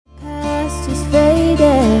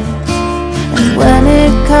faded. And when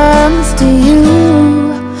it comes to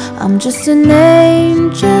you, I'm just an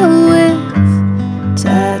angel with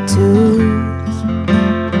tattoos.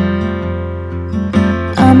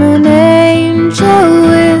 I'm an angel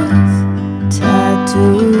with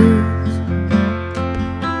tattoos.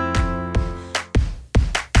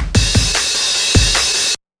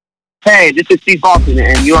 Hey, this is Steve Baltin,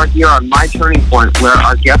 and you are here on My Turning Point, where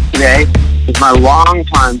our guest today is my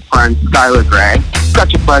longtime friend, Skylar Grey.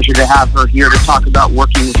 Such a pleasure to have her here to talk about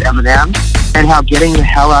working with Eminem and how getting the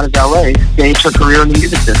hell out of LA saved her career in the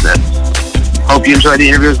music business. Hope you enjoyed the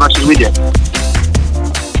interview as much as we did.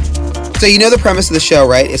 So you know the premise of the show,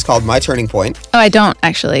 right? It's called My Turning Point. Oh, I don't,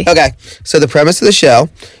 actually. Okay. So the premise of the show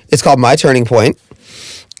is called My Turning Point.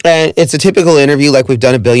 And it's a typical interview like we've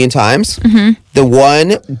done a billion times. Mm-hmm. The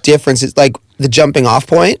one difference is like the jumping off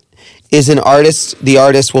point is the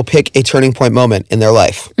artist will pick a turning point moment in their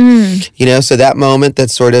life. You know, so that moment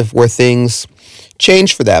that's sort of where things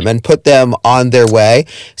change for them and put them on their way.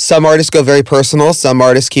 Some artists go very personal. Some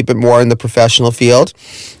artists keep it more in the professional field,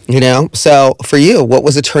 you know. So for you, what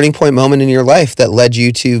was a turning point moment in your life that led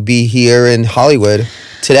you to be here in Hollywood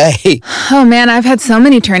today? Oh, man, I've had so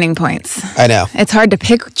many turning points. I know. It's hard to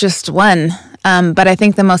pick just one. But I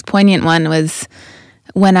think the most poignant one was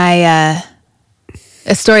when a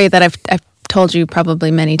story that I've told you probably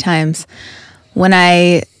many times, when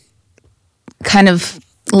I kind of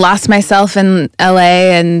lost myself in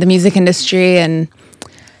LA and the music industry and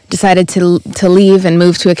decided to leave and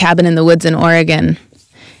move to a cabin in the woods in Oregon.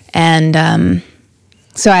 And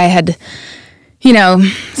so I had, you know,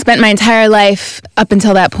 spent my entire life up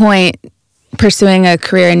until that point pursuing a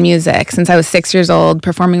career in music since I was 6 years old,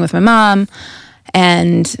 performing with my mom,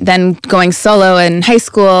 and then going solo in high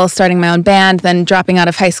school, starting my own band, then dropping out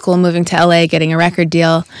of high school, moving to LA, getting a record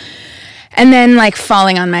deal, and then like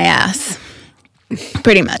falling on my ass.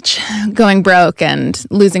 Pretty much going broke and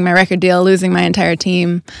losing my record deal, losing my entire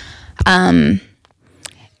team. And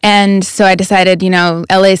so I decided, you know,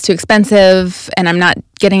 LA is too expensive and I'm not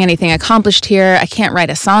getting anything accomplished here. I can't write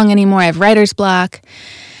a song anymore. I have writer's block.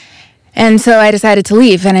 And so I decided to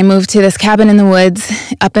leave and I moved to this cabin in the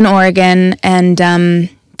woods up in Oregon and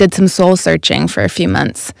did some soul searching for a few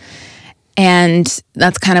months. And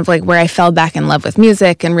that's kind of like where I fell back in love with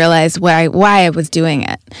music and realized why I was doing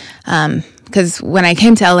it. Because when I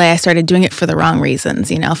came to LA, I started doing it for the wrong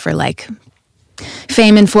reasons, you know, for like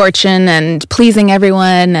fame and fortune and pleasing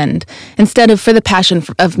everyone, and instead of for the passion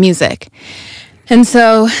of music. And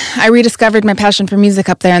so I rediscovered my passion for music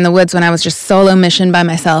up there in the woods when I was just solo mission by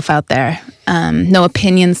myself out there. No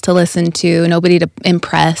opinions to listen to, nobody to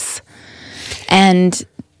impress. And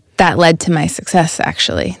that led to my success,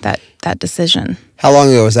 actually, that decision. How long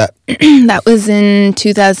ago was that? That was in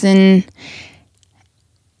 2008,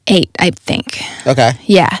 I think. Okay.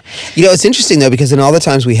 Yeah. You know, it's interesting, though, because in all the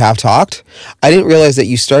times we have talked, I didn't realize that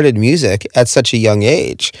you started music at such a young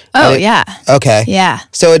age. Oh, yeah. Okay. Yeah.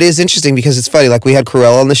 So it is interesting because it's funny. Like, we had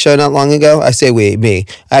Cruella on the show not long ago. I say me.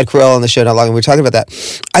 I had Cruella on the show not long ago. We were talking about that.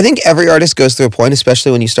 I think every artist goes through a point,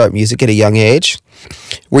 especially when you start music at a young age,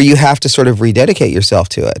 where you have to sort of rededicate yourself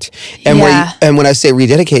to it. And, and when I say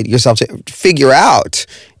rededicate yourself to, figure out,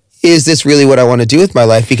 is this really what I want to do with my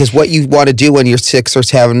life? Because what you want to do when you're 6 or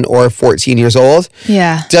 7 or 14 years old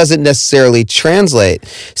doesn't necessarily translate.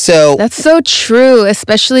 So that's so true,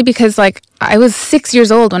 especially because like I was 6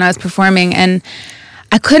 years old when I was performing and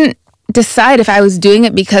I couldn't decide if I was doing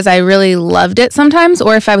it because I really loved it sometimes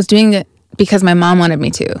or if I was doing it because my mom wanted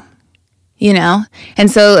me to, you know?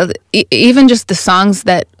 And so even just the songs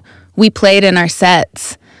that we played in our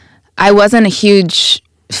sets, I wasn't a huge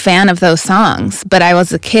fan of those songs, but I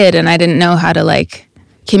was a kid and I didn't know how to like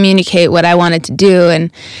communicate what I wanted to do, and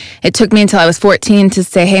it took me until I was 14 to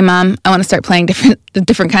say, hey mom, I want to start playing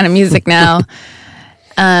different kind of music now.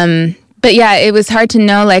 But yeah, it was hard to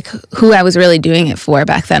know like who I was really doing it for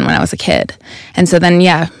back then when I was a kid. And so then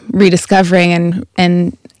rediscovering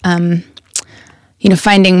and you know,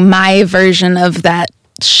 finding my version of that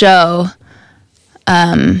show,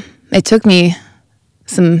 it took me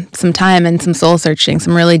some time and some soul searching,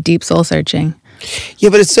 some really deep soul searching. Yeah,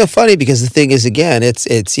 but it's so funny because the thing is, again,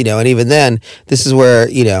 it's you know, and even then, this is where,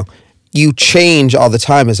 you know, you change all the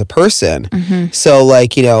time as a person. Mm-hmm. So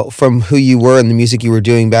like, you know, from who you were and the music you were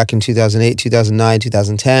doing back in 2008, 2009,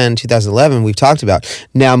 2010, 2011, we've talked about,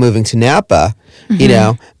 now moving to Napa, you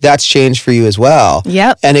know, that's changed for you as well.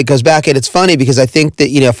 Yep. And it goes back, and it's funny because I think that,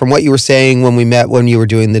 you know, from what you were saying when we met, when you were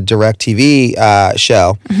doing the Direct TV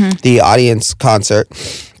show, the audience concert,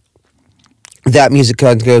 that music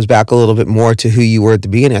kind of goes back a little bit more to who you were at the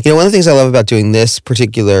beginning. You know, one of the things I love about doing this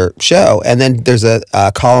particular show, and then there's a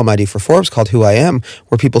column I do for Forbes called Who I Am,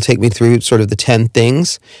 where people take me through sort of the 10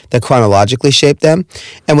 things that chronologically shape them.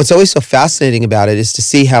 And what's always so fascinating about it is to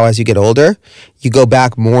see how as you get older, you go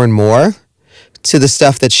back more and more to the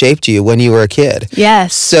stuff that shaped you when you were a kid.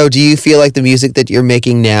 Yes. So do you feel like the music that you're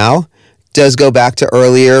making now does go back to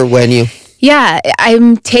earlier when you... Yeah,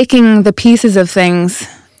 I'm taking the pieces of things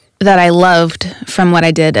that I loved from what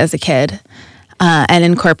I did as a kid and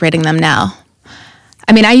incorporating them now.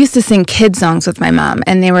 I mean, I used to sing kid songs with my mom,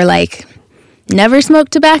 and they were like, "Never Smoke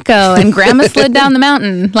Tobacco" and "Grandma Slid Down the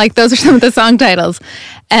Mountain." Like, those are some of the song titles.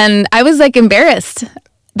 And I was like embarrassed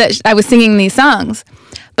that I was singing these songs.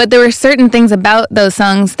 But there were certain things about those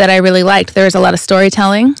songs that I really liked. There was a lot of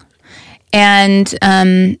storytelling. And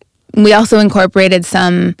we also incorporated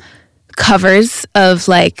some covers of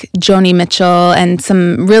like Joni Mitchell and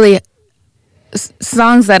some really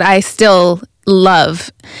songs that I still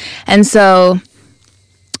love. And so,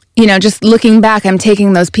 you know, just looking back, I'm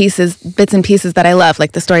taking those pieces, bits and pieces that I love,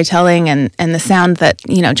 like the storytelling and the sound that,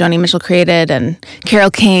 you know, Joni Mitchell created and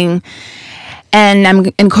Carole King, and I'm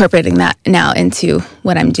incorporating that now into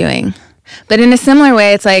what I'm doing. But in a similar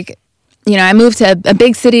way, it's like, you know, I moved to a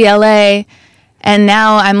big city, LA, and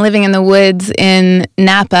now I'm living in the woods in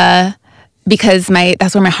Napa because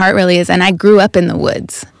that's where my heart really is. And I grew up in the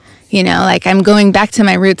woods, you know, like I'm going back to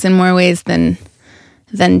my roots in more ways than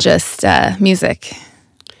just music.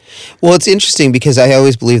 Well, it's interesting because I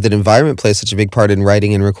always believe that environment plays such a big part in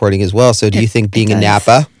writing and recording as well. So do you think being in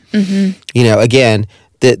Napa, you know, again,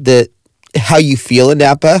 the how you feel in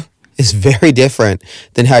Napa is very different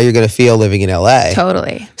than how you're going to feel living in LA.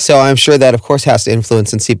 Totally. So I'm sure that, of course, has to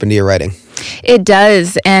influence and seep into your writing. It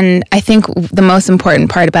does. And I think the most important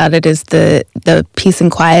part about it is the peace and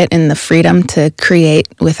quiet and the freedom to create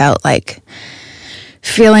without like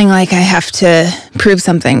feeling like I have to prove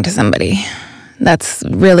something to somebody. That's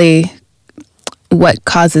really what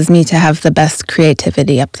causes me to have the best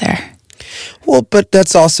creativity up there. Well, but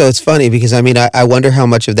that's also, it's funny because, I mean, I wonder how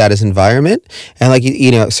much of that is environment. And like, you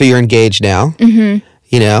know, so you're engaged now, you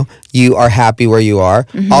know, you are happy where you are.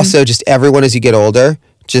 Also, just everyone as you get older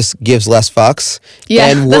just gives less fucks. Yeah,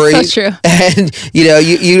 and worries, that's so true. And, you know,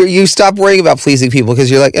 you stop worrying about pleasing people because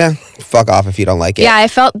you're like, fuck off if you don't like it. Yeah, I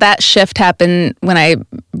felt that shift happen right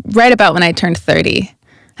about when I turned 30.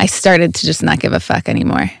 I started to just not give a fuck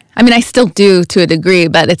anymore. I mean, I still do to a degree,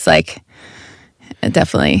 but it's like,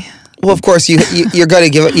 definitely... Well, of course, you're going to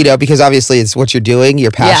give it, you know, because obviously it's what you're doing. You're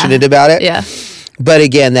passionate about it. Yeah. But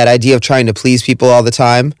again, that idea of trying to please people all the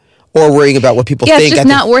time or worrying about what people think. Yeah, it's just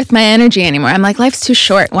not worth my energy anymore. I'm like, life's too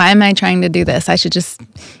short. Why am I trying to do this? I should just,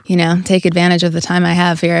 you know, take advantage of the time I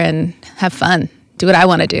have here and have fun. Do what I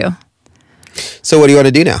want to do. So what do you want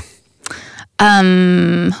to do now?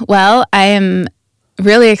 Well, I am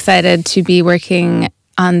really excited to be working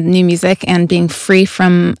on new music and being free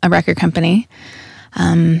from a record company.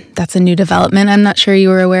 That's a new development I'm not sure you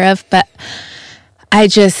were aware of, but I'm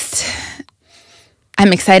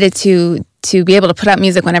excited to be able to put out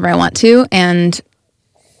music whenever I want to and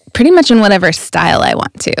pretty much in whatever style I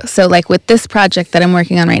want to. So like with this project that I'm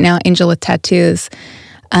working on right now, Angel with Tattoos,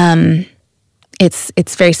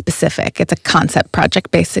 it's very specific. It's a concept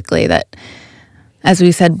project basically that, as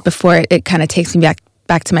we said before, it kind of takes me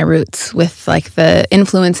back to my roots with like the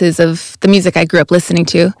influences of the music I grew up listening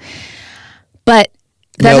to. But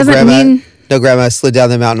that doesn't mean... No grandma slid down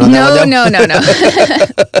the mountain on that one? No.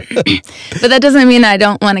 But that doesn't mean I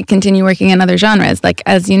don't want to continue working in other genres. Like,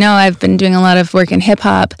 as you know, I've been doing a lot of work in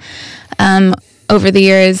hip-hop over the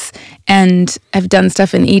years, and I've done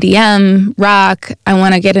stuff in EDM, rock. I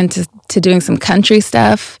want to get into doing some country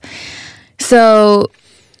stuff. So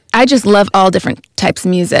I just love all different types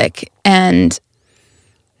of music. And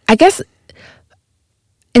I guess...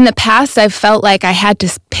 in the past, I've felt like I had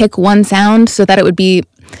to pick one sound so that it would be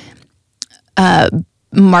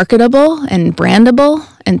marketable and brandable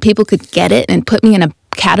and people could get it and put me in a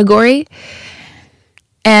category.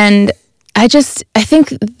 And I think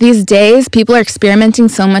these days people are experimenting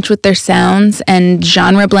so much with their sounds and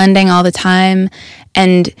genre blending all the time.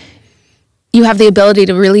 And you have the ability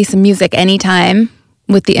to release music anytime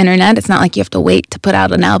with the internet. It's not like you have to wait to put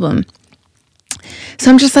out an album.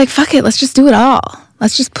 So I'm just like, fuck it, let's just do it all.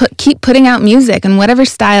 Let's just keep putting out music in whatever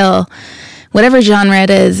style, whatever genre it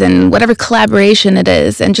is, and whatever collaboration it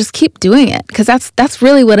is, and just keep doing it. Because that's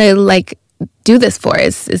really what I like do this for,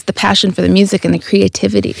 is the passion for the music and the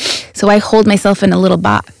creativity. So I hold myself in a little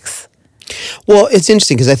box. Well, it's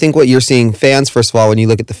interesting because I think what you're seeing fans, first of all, when you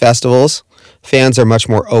look at the festivals, fans are much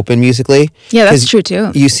more open musically. Yeah, that's 'Cause true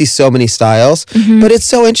too. You see so many styles, but it's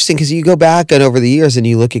so interesting because you go back and over the years and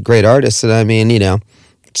you look at great artists, and I mean,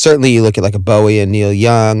 certainly you look at like a Bowie and Neil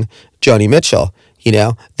Young, Joni Mitchell.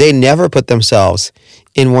 They never put themselves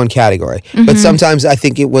in one category. But sometimes I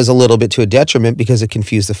think it was a little bit to a detriment because it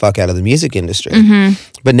confused the fuck out of the music industry.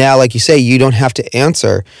 But now, like you say, you don't have to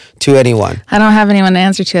answer to anyone. I don't have anyone to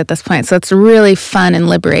answer to at this point. So it's really fun and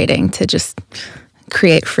liberating to just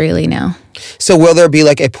create freely now. So will there be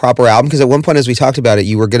like a proper album? Because at one point, as we talked about it,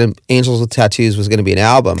 you were going to, Angels with Tattoos was going to be an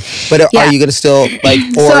album. But Yeah. are you going to still like,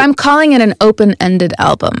 or? So I'm calling it an open-ended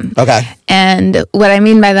album. Okay. And what I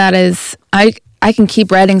mean by that is I can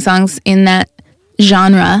keep writing songs in that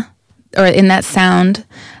genre or in that sound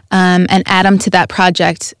and add them to that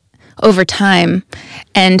project over time.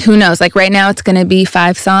 And who knows? Like right now it's going to be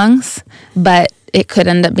 5 songs, but it could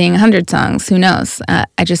end up being 100 songs. Who knows?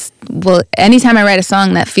 Anytime I write a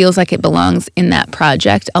song that feels like it belongs in that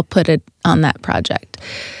project, I'll put it on that project.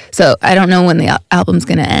 So I don't know when the album's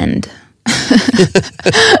going to end.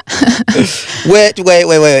 Wait.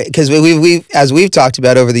 Because as we've talked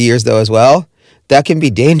about over the years, though, as well, that can be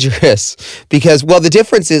dangerous. Because, the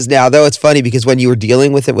difference is now, though, it's funny because when you were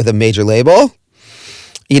dealing with it with a major label,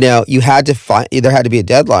 you had to there had to be a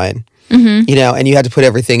deadline, and you had to put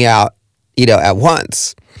everything out, at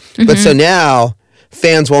once. But so now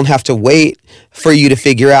fans won't have to wait for you to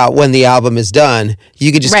figure out when the album is done.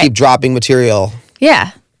 You could just keep dropping material.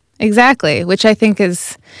 Yeah, exactly. Which I think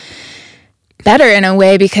is better in a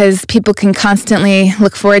way because people can constantly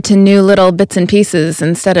look forward to new little bits and pieces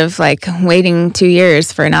instead of like waiting 2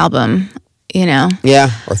 years for an album,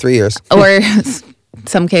 Yeah, or 3 years. Or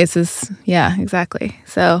some cases, yeah, exactly.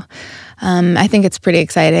 So I think it's pretty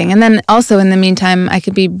exciting. And then also in the meantime, I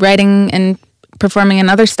could be writing and performing in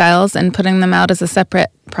other styles and putting them out as a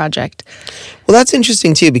separate project. Well, that's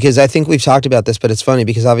interesting too, because I think we've talked about this, but it's funny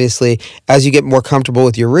because obviously as you get more comfortable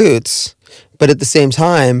with your roots, but at the same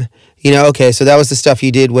time, okay, so that was the stuff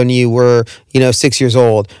you did when you were, 6 years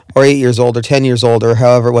old or 8 years old or 10 years old or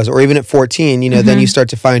however it was, or even at 14, then you start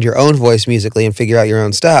to find your own voice musically and figure out your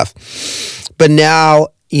own stuff. But now,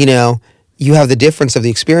 you have the difference of the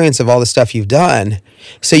experience of all the stuff you've done.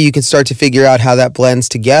 So you can start to figure out how that blends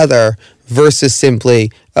together versus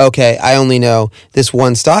simply, okay, I only know this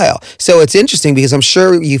one style. So it's interesting because I'm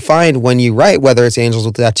sure you find when you write, whether it's Angels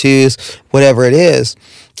with Tattoos, whatever it is,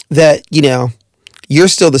 that, you're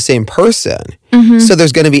still the same person. So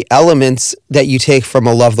there's going to be elements that you take from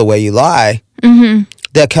A Love the Way You Lie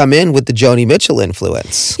that come in with the Joni Mitchell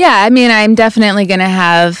influence. Yeah, I mean, I'm definitely going to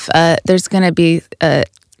have, there's going to be a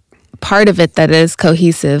part of it that is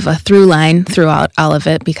cohesive, a through line throughout all of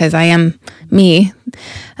it because I am me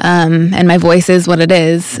and my voice is what it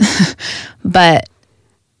is. But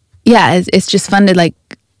yeah, it's just fun to like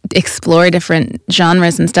explore different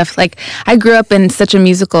genres and stuff. Like I grew up in such a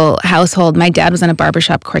musical household. My dad was in a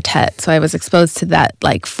barbershop quartet, so I was exposed to that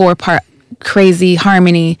like 4-part crazy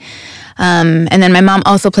harmony. And then my mom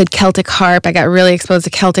also played Celtic harp. I got really exposed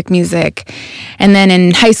to Celtic music. And then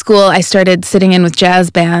in high school, I started sitting in with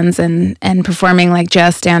jazz bands and performing like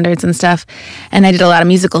jazz standards and stuff. And I did a lot of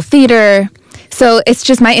musical theater. So it's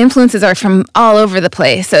just my influences are from all over the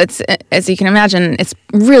place. So it's, as you can imagine, it's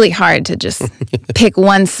really hard to just pick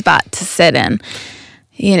one spot to sit in,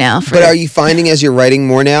 But are you finding as you're writing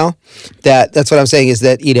more now that's what I'm saying is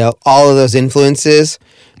that, all of those influences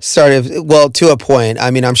to a point.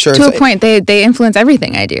 I mean, I'm sure to a point, they influence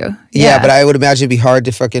everything I do. Yeah, but I would imagine it'd be hard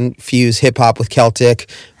to fucking fuse hip hop with Celtic,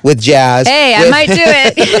 with jazz. Hey, I might do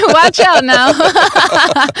it. Watch out now.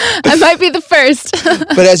 I might be the first.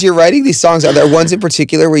 But as you're writing these songs, are there ones in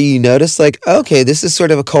particular where you notice like, okay, this is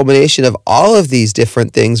sort of a culmination of all of these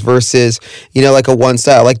different things versus, like a one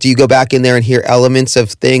style? Like, do you go back in there and hear elements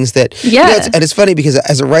of things that, yeah. And it's funny because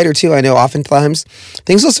as a writer too, I know oftentimes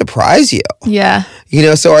things will surprise you. Yeah.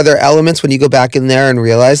 So are there elements when you go back in there and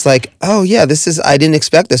realize like, oh yeah, I didn't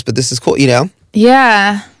expect this, but this is cool,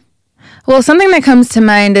 Yeah. Well, something that comes to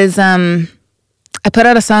mind is I put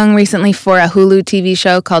out a song recently for a Hulu TV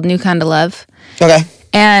show called New Kind of Love. Okay.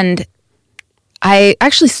 And I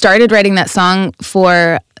actually started writing that song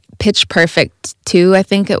for Pitch Perfect 2, I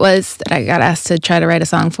think it was, that I got asked to try to write a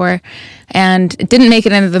song for. And it didn't make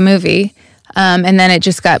it into the movie. And then it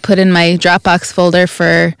just got put in my Dropbox folder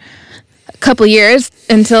for a couple years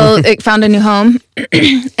until it found a new home.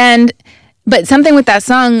 But something with that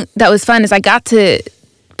song that was fun is I got to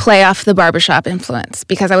play off the barbershop influence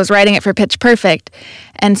because I was writing it for Pitch Perfect.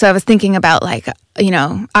 And so I was thinking about like,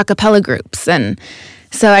 a cappella groups. And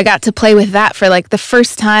so I got to play with that for like the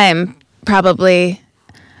first time probably.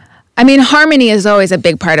 I mean, harmony is always a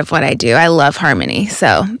big part of what I do. I love harmony.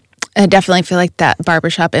 So I definitely feel like that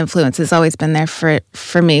barbershop influence has always been there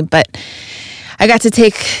for me. But I got to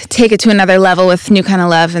take it to another level with New Kind of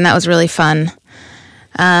Love, and that was really fun.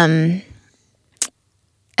 And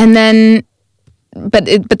then, but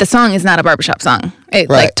the song is not a barbershop song. It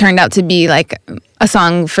like turned out to be like a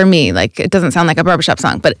song for me. Like it doesn't sound like a barbershop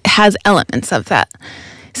song, but it has elements of that.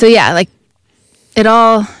 So yeah, like it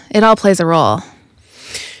all plays a role.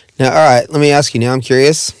 Now, all right, let me ask you now. I'm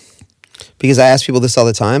curious because I ask people this all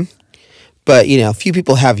the time, but few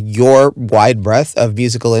people have your wide breadth of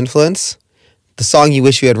musical influence. The song you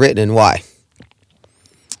wish you had written and why?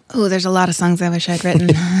 Oh, there's a lot of songs I wish I'd written.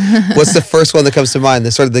 What's the first one that comes to mind?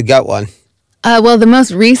 The sort of the gut one. Well, the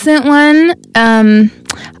most recent one.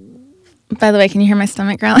 By the way, can you hear my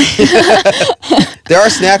stomach growling? There are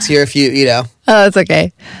snacks here if you know. Oh, it's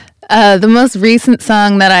okay. The most recent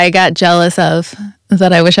song that I got jealous of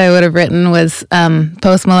that I wish I would have written was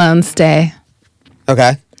Post Malone's "Stay."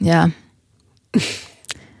 Okay. Yeah.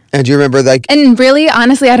 And do you remember And really,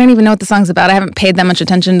 honestly, I don't even know what the song's about. I haven't paid that much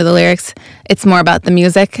attention to the lyrics. It's more about the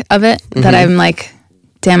music of it that I'm like,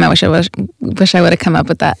 damn, I wish I would have come up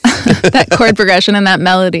with that that chord progression and that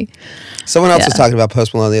melody. Someone else was talking about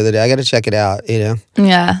Post Malone the other day. I got to check it out.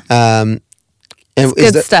 Yeah. And it's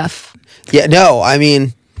good stuff. Yeah. No, I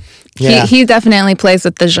mean. Yeah. He definitely plays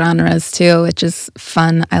with the genres too, which is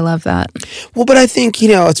fun. I love that. Well, but I think,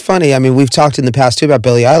 it's funny. I mean, we've talked in the past too about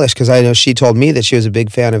Billie Eilish because I know she told me that she was a big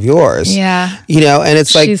fan of yours. Yeah. And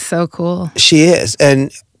it's like. She's so cool. She is.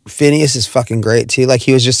 And Phineas is fucking great too. Like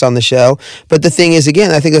he was just on the show. But the thing is,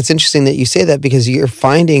 again, I think that's interesting that you say that because you're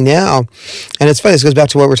finding now, and it's funny, this goes back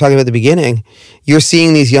to what we were talking about at the beginning. You're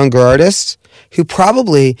seeing these younger artists who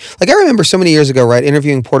probably, like I remember so many years ago, right,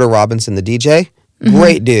 interviewing Porter Robinson, the DJ.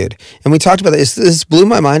 Great dude. And we talked about this. This blew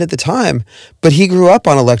my mind at the time. But he grew up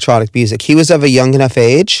on electronic music. He was of a young enough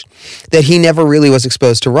age that he never really was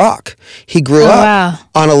exposed to rock. He grew up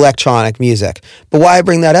on electronic music. But why I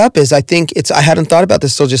bring that up is I think I hadn't thought about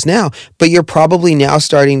this till just now, but you're probably now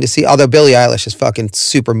starting to see, although Billie Eilish is fucking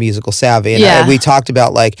super musical savvy. And we talked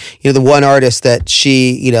about the one artist that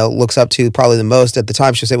she, looks up to probably the most at the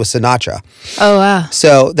time, she would say was Sinatra. Oh, wow.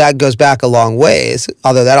 So that goes back a long ways,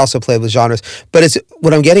 although that also played with genres. But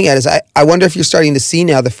what I'm getting at is I wonder if you're starting to see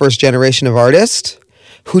now the first generation of artists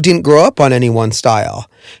who didn't grow up on any one style,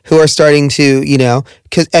 who are starting to,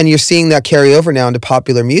 and you're seeing that carry over now into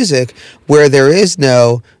popular music where there is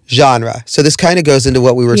no genre. So this kind of goes into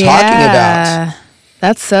what we were talking about.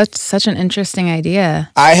 That's such an interesting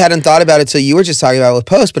idea. I hadn't thought about it till you were just talking about it with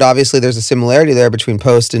Post, but obviously there's a similarity there between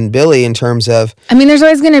Post and Billie in terms of... I mean, there's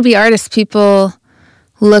always going to be artists people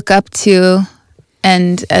look up to.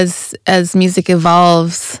 And as music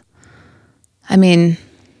evolves, I mean,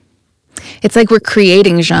 it's like we're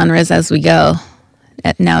creating genres as we go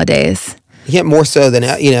nowadays. Yeah, more so than,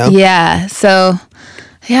 Yeah, so,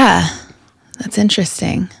 that's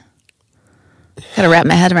interesting. Got to wrap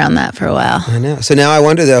my head around that for a while. I know. So now I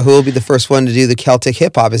wonder, though, who will be the first one to do the Celtic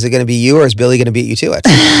hip-hop? Is it going to be you, or is Billie going to beat you to it?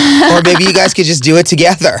 Or maybe you guys could just do it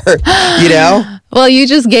together, Well, you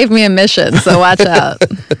just gave me a mission, so watch out.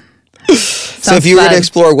 So if you were to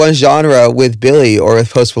explore one genre with Billie or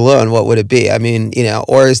with Post Malone, what would it be? I mean,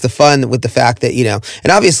 or is the fun with the fact that,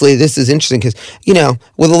 and obviously this is interesting because,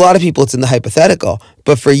 with a lot of people, it's in the hypothetical.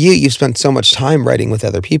 But for you, you've spent so much time writing with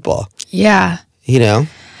other people. Yeah.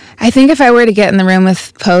 I think if I were to get in the room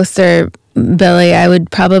with Post or Billie, I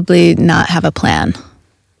would probably not have a plan.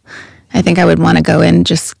 I think I would want to go in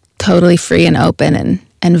just totally free and open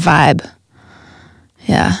and vibe.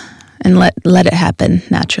 Yeah. And let it happen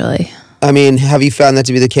naturally. I mean, have you found that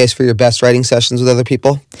to be the case for your best writing sessions with other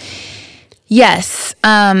people? Yes.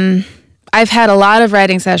 I've had a lot of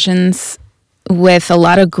writing sessions with a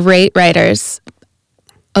lot of great writers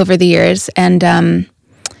over the years. And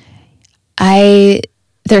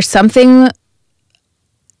there's something,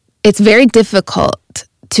 it's very difficult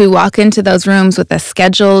to walk into those rooms with a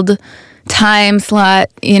scheduled time slot,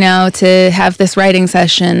 to have this writing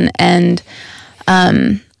session and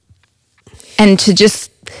to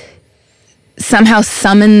just somehow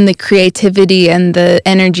summon the creativity and the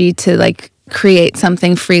energy to create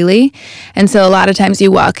something freely. And so a lot of times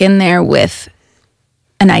you walk in there with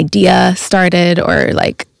an idea started or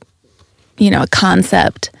a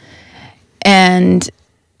concept, and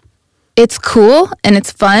it's cool and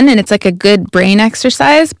it's fun and it's like a good brain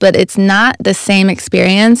exercise, but it's not the same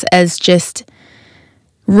experience as just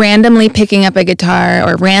randomly picking up a guitar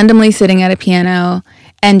or randomly sitting at a piano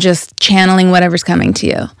and just channeling whatever's coming to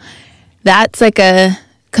you. That's like a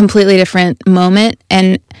completely different moment.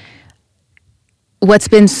 And what's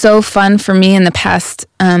been so fun for me in the past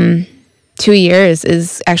 2 years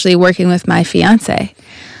is actually working with my fiance,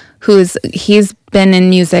 he's been in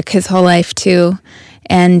music his whole life too.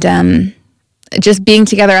 And just being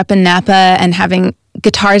together up in Napa and having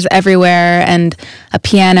guitars everywhere and a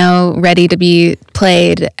piano ready to be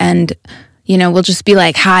played, and we'll just be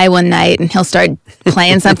like high one night and he'll start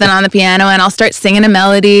playing something on the piano and I'll start singing a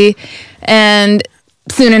melody, and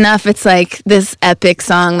soon enough it's like this epic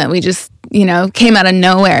song that we just came out of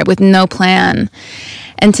nowhere with no plan.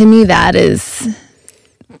 And to me, that is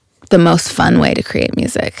the most fun way to create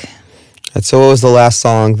music. And so what was the last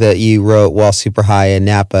song that you wrote while super high in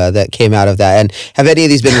Napa that came out of that? And have any of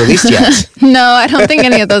these been released yet? No, I don't think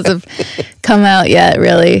any of those have come out yet,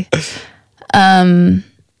 really.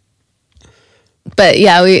 But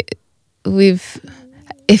yeah, we've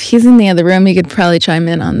if he's in the other room, he could probably chime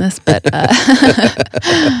in on this, but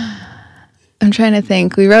I'm trying to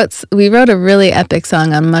think. We wrote a really epic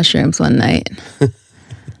song on mushrooms one night.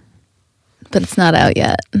 But it's not out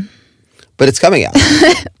yet. But it's coming out.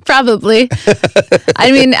 Probably.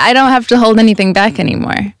 I mean, I don't have to hold anything back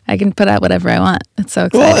anymore. I can put out whatever I want. It's so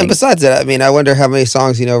exciting. Well, and besides that, I mean, I wonder how many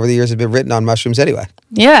songs, over the years have been written on mushrooms anyway.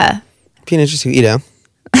 Yeah. Be an interesting,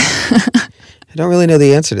 I don't really know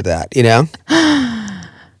the answer to that,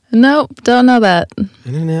 Nope, don't know that.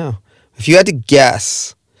 I don't know. If you had to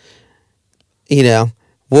guess,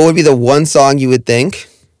 what would be the one song you would think?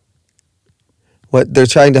 What they're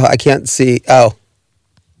trying to, I can't see. Oh,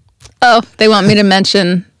 they want me to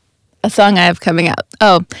mention a song I have coming out.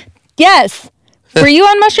 Oh, yes. Were you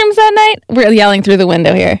on mushrooms that night? We're yelling through the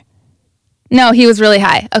window here. No, he was really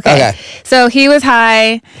high. Okay. So he was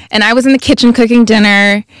high, and I was in the kitchen cooking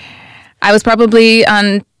dinner. I was probably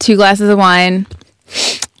on 2 glasses of wine,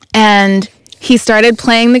 and he started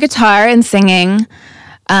playing the guitar and singing.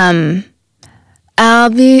 Okay,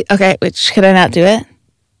 wait, could I not do it?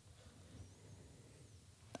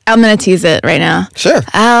 I'm going to tease it right now. Sure.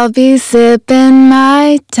 I'll be sipping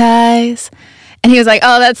Mai Tais. And he was like,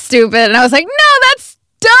 oh, that's stupid. And I was like, no, that's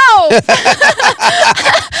dope.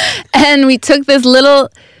 And we took this little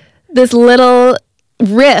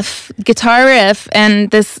riff, guitar riff, and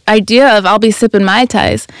this idea of I'll be sipping Mai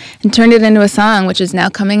Tais, and turned it into a song, which is now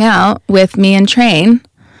coming out with me and Train.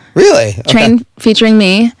 Really? Okay. Train featuring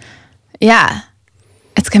me. Yeah.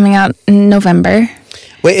 It's coming out in November.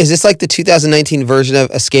 Wait, is this like the 2019 version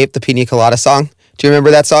of Escape, the Pina Colada song? Do you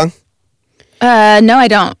remember that song? No, I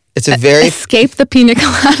don't. It's a very... Escape the Pina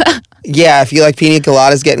Colada. Yeah, if you like Pina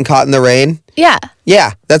Coladas getting caught in the rain. Yeah.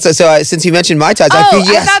 Yeah, that's since you mentioned Mai Tais,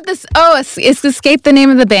 I thought this. Is Escape the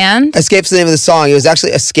name of the band? Escape's the name of the song. It was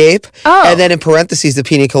actually Escape, and then in parentheses, the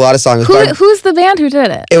Pina Colada song. Who's the band who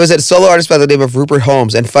did it? It was a solo artist by the name of Rupert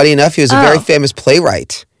Holmes, and funny enough, he was a very famous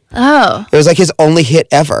playwright. Oh. It was like his only hit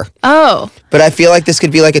ever. Oh. But I feel like this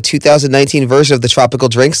could be like a 2019 version of the Tropical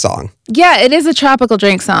Drink song. Yeah, it is a tropical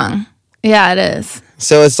drink song. Yeah, it is.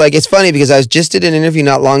 So it's funny because I was just did an interview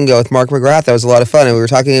not long ago with Mark McGrath. That was a lot of fun. And we were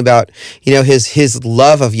talking about, his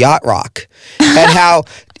love of yacht rock and how,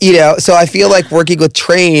 so I feel like working with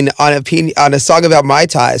Train on a song about Mai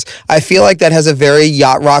Tais, I feel like that has a very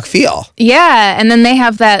yacht rock feel. Yeah. And then they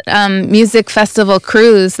have that music festival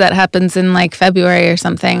cruise that happens in like February or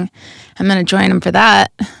something. I'm going to join them for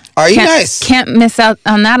that. Are you nice? Can't miss out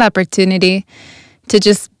on that opportunity to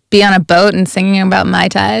just be on a boat and singing about Mai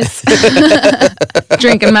Tais.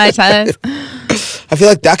 Drinking Mai Tais. I feel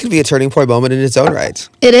like that could be a turning point moment in its own right.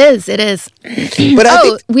 It is.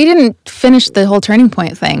 But we didn't finish the whole turning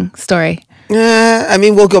point story.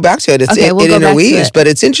 We'll go back to it. It interweaves, but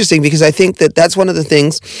it's interesting because I think that's one of the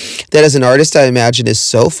things that as an artist, I imagine is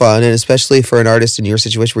so fun, and especially for an artist in your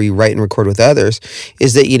situation where you write and record with others,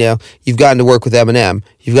 is that, you've gotten to work with Eminem,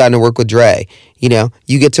 you've gotten to work with Dre, you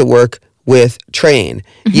get to work with Train,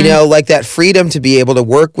 like that freedom to be able to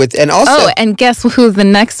work with, and also... Oh, and guess who the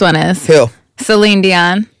next one is? Who? Celine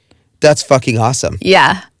Dion. That's fucking awesome.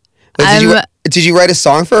 Yeah. Wait, did you write a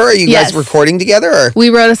song for her? Are you guys recording together? Or?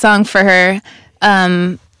 We wrote a song for her.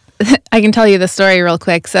 I can tell you the story real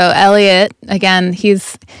quick. So Elliot, again,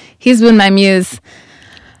 he's been my muse.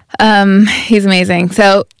 He's amazing.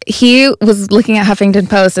 So he was looking at Huffington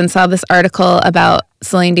Post and saw this article about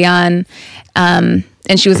Celine Dion, and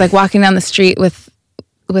she was like walking down the street with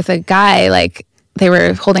a guy, like they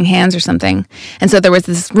were holding hands or something. And so there was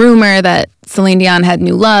this rumor that Celine Dion had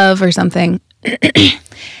new love or something.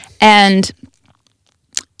 And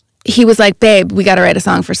he was like, babe, we got to write a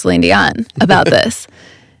song for Celine Dion about this.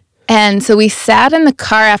 And so we sat in the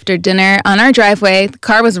car after dinner on our driveway. The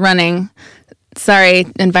car was running. Sorry,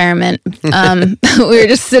 environment. We were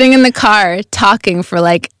just sitting in the car talking for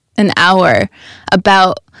like an hour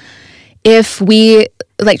about if we,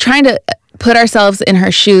 like trying to put ourselves in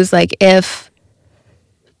her shoes, like if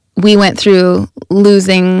we went through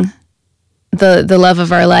losing the love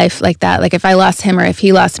of our life like that, like if I lost him or if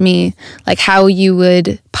he lost me, like how you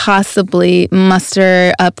would possibly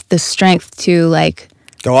muster up the strength to like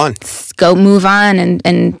go move on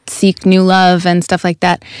and seek new love and stuff like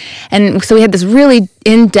that. And so we had this really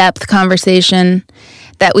in-depth conversation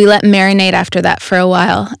that we let marinate after that for a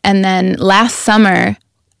while. And then last summer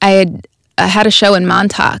I had a show in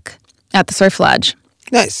Montauk at the Surf Lodge.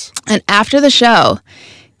 Nice. And after the show,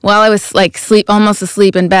 while I was like almost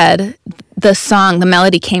asleep in bed, the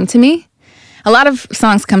melody came to me. A lot of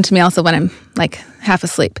songs come to me also when I'm like half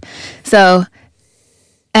asleep. So,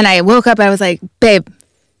 and I woke up, I was like, babe,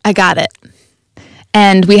 I got it.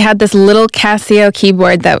 And we had this little Casio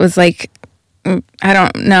keyboard that was like, I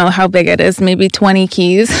don't know how big it is, maybe 20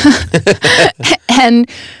 keys. And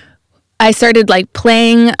I started like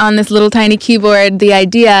playing on this little tiny keyboard, the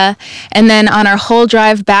idea, and then on our whole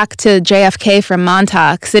drive back to JFK from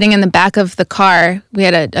Montauk, sitting in the back of the car, we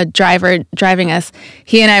had a driver driving us.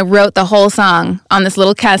 He and I wrote the whole song on this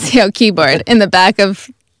little Casio keyboard in the back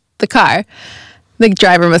of the car. The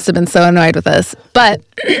driver must have been so annoyed with us. But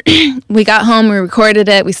we got home, we recorded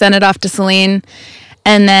it, we sent it off to Celine,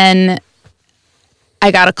 and then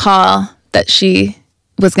I got a call that she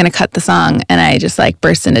was going to cut the song, and I just like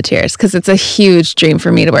burst into tears because it's a huge dream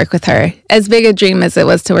for me to work with her. As big a dream as it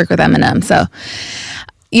was to work with Eminem. So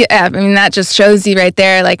yeah, I mean, that just shows you right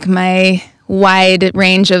there, like my wide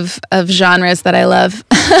range of genres that I love.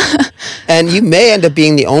 And you may end up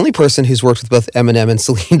being the only person who's worked with both Eminem and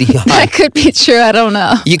Celine Dion. That could be true. I don't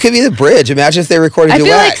know. You could be the bridge. Imagine if they recorded a duet.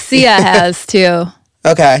 I feel like Sia has too.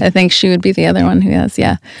 Okay. I think she would be the other one who has,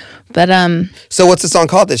 yeah. But so what's the song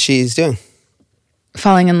called that she's doing?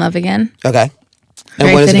 Falling in Love Again. Okay. And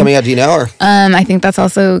Very when is it fitting. coming out? Do you know? Or? I think that's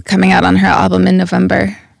also coming out on her album in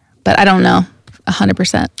November. But I don't know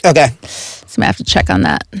 100%. Okay. So I have to check on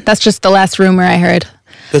that. That's just the last rumor I heard.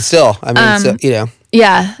 But still, I mean, so, you know.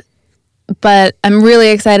 Yeah. But I'm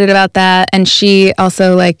really excited about that. And she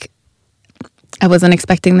also, like, I wasn't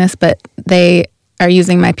expecting this, but they are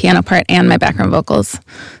using my piano part and my background vocals.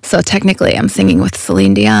 So technically I'm singing with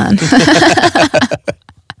Celine Dion.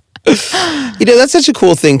 You know, that's such a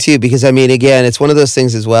cool thing too, because I mean, again, it's one of those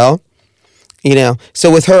things as well, you know,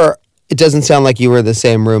 so with her, it doesn't sound like you were in the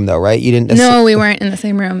same room though, right? You didn't. No, we weren't in the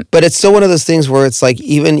same room. But it's still one of those things where it's like,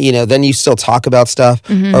 even, you know, then you still talk about stuff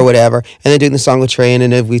or whatever. And then doing the song with Trey,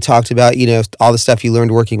 and we talked about, you know, all the stuff you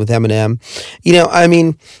learned working with Eminem. You know, I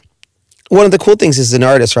mean, one of the cool things as an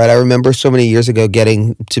artist, right? I remember so many years ago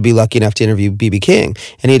getting to be lucky enough to interview B.B. King,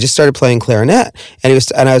 and he had just started playing clarinet, and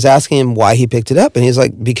I was asking him why he picked it up, and he's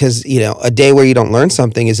like, because, you know, a day where you don't learn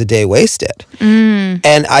something is a day wasted.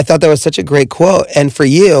 And I thought that was such a great quote. And for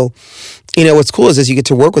you, you know, what's cool is as you get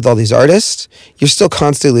to work with all these artists, you're still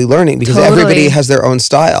constantly learning because everybody has their own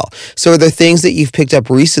style. So are there things that you've picked up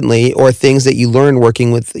recently or things that you learned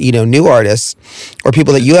working with, you know, new artists or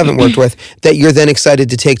people that you haven't worked with that you're then excited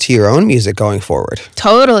to take to your own music going forward?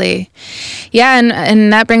 Totally. Yeah,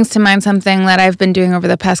 and that brings to mind something that I've been doing over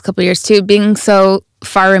the past couple of years too, being so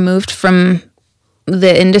far removed from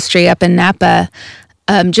the industry up in Napa.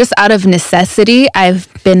 Just out of necessity, I've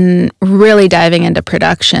been really diving into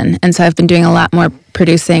production, and so I've been doing a lot more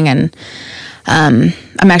producing, and I'm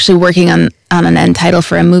actually working on an end title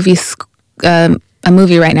for a movie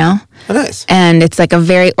right now. Oh, nice. And it's like a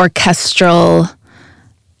very orchestral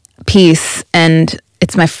piece, and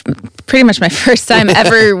it's pretty much my first time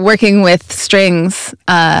ever working with strings.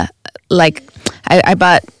 Like I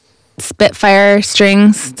bought Spitfire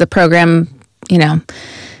strings, the program, you know,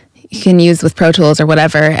 you can use with Pro Tools or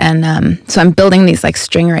whatever. And so I'm building these like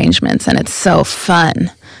string arrangements, and it's so fun.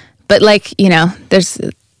 But like, you know, there's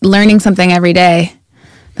learning something every day.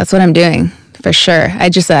 That's what I'm doing for sure.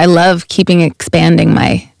 I love expanding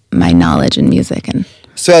my knowledge in music. And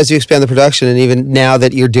so as you expand the production, and even now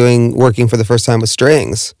that you're working for the first time with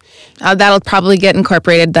strings, that'll probably get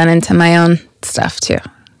incorporated then into my own stuff too,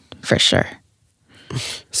 for sure.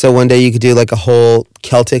 So one day you could do like a whole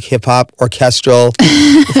Celtic hip hop orchestral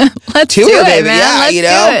Let's tour, do it, baby. man. Yeah, Let's you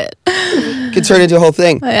know, do it. Could turn into a whole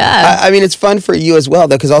thing. Yeah. I mean, it's fun for you as well,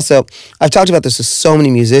 though, because also I've talked about this with so many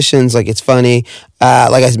musicians. Like, it's funny.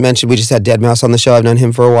 Like I mentioned, we just had Deadmau5 on the show. I've known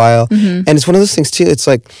him for a while, and it's one of those things too. It's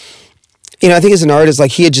like, you know, I think as an artist,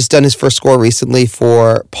 like he had just done his first score recently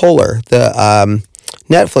for Polar, the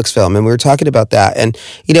Netflix film, and we were talking about that. And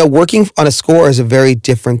you know, working on a score is a very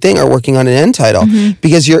different thing, or working on an end title,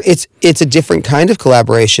 because it's a different kind of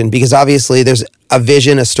collaboration, because obviously there's a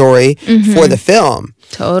vision, a story for the film.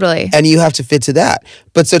 Totally. And you have to fit to that.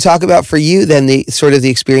 But so talk about for you then the sort of the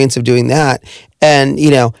experience of doing that And,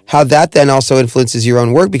 how that then also influences your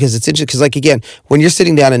own work, because it's interesting. Because, like, again, when you're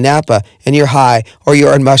sitting down in Napa and you're high or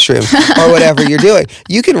you're on mushrooms or whatever you're doing,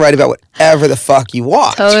 you can write about whatever the fuck you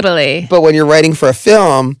want. Totally. But when you're writing for a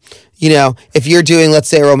film, if you're doing, let's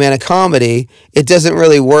say, a romantic comedy, it doesn't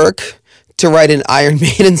really work to write an Iron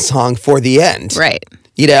Maiden song for the end. Right.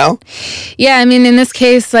 Yeah, I mean, in this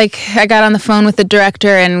case, like, I got on the phone with the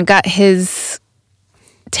director and got his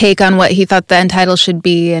take on what he thought the end title should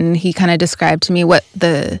be, and he kind of described to me what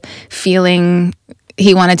the feeling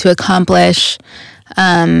he wanted to accomplish,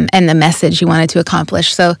 and the message he wanted to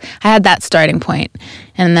accomplish. So I had that starting point,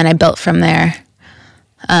 and then I built from there.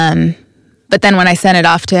 But then when I sent it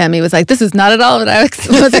off to him, he was like, "This is not at all what I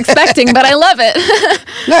was expecting, but I love it."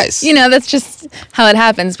 Nice. That's just how it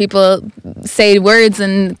happens. People say words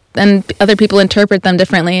and other people interpret them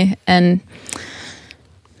differently.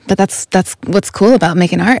 But that's what's cool about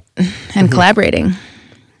making art and collaborating.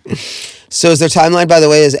 So is there timeline, by the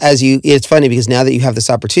way, it's funny because now that you have this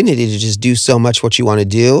opportunity to just do so much what you want to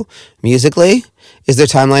do musically, is there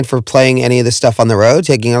timeline for playing any of this stuff on the road,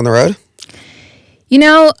 taking it on the road?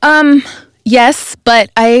 Yes, but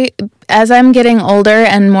as I'm getting older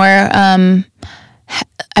and more, I'm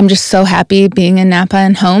just so happy being in Napa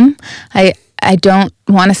and home. I don't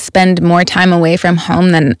want to spend more time away from home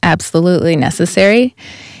than absolutely necessary.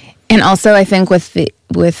 And also, I think with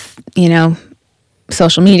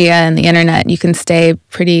social media and the internet, you can stay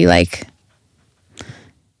pretty, like,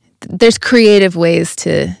 there's creative ways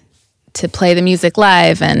to play the music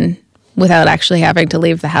live and without actually having to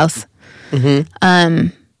leave the house. Mm-hmm.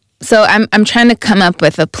 So I'm trying to come up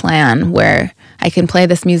with a plan where I can play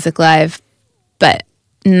this music live, but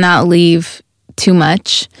not leave too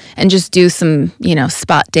much and just do some,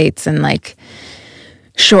 spot dates and, like,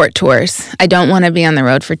 short tours. I don't want to be on the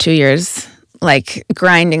road for 2 years, like,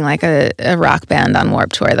 grinding like a rock band on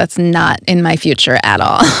Warped Tour. That's not in my future at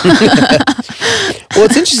all. Well,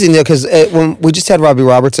 it's interesting, though, because when we just had Robbie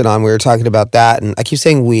Robertson on, we were talking about that, and I keep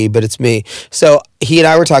saying we, but it's me. So he and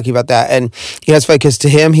I were talking about that, and it's funny because to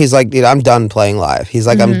him, he's like, dude, I'm done playing live. He's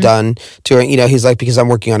like, I'm done touring. He's like, because I'm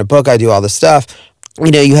working on a book, I do all this stuff.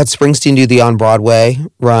 You had Springsteen do the on-Broadway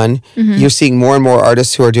run. Mm-hmm. You're seeing more and more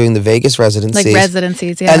artists who are doing the Vegas residencies. Like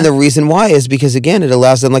residencies, yeah. And the reason why is because, again, it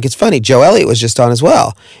allows them, like, it's funny, Joe Elliott was just on as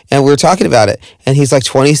well, and we were talking about it, and he's like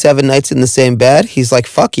 27 nights in the same bed. He's like,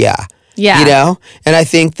 fuck yeah. Yeah. And I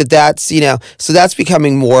think that's, so that's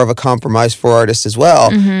becoming more of a compromise for artists as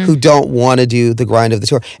well, who don't want to do the grind of the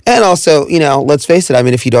tour. And also, let's face it, I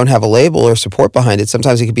mean, if you don't have a label or support behind it,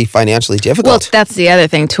 sometimes it can be financially difficult. Well, that's the other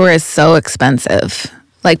thing. Tour is so expensive.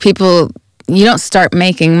 Like, you don't start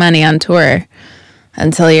making money on tour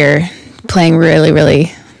until you're playing really,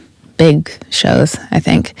 really big shows, I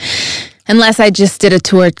think. Unless I just did a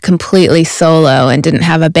tour completely solo and didn't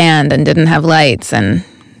have a band and didn't have lights, and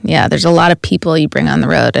yeah, there's a lot of people you bring on the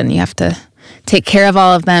road, and you have to take care of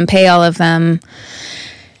all of them, pay all of them,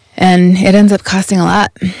 and it ends up costing a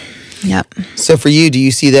lot. Yep. So for you, do you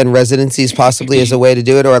see then residencies possibly as a way to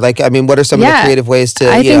do it? Or, like, I mean, what are some of the creative ways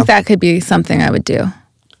to, I think that could be something I would do.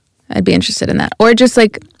 I'd be interested in that. Or just,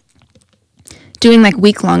 like, doing, like,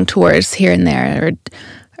 week-long tours here and there,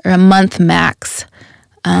 or a month max.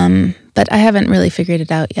 But I haven't really figured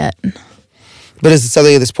it out yet. But is it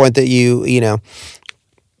something at this point that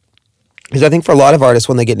because I think for a lot of artists,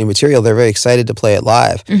 when they get new material, they're very excited to play it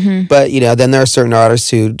live. Mm-hmm. But, then there are certain artists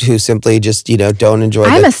who simply just, don't enjoy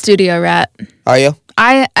it. I'm a studio rat. Are you?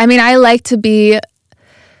 I mean, I like to be,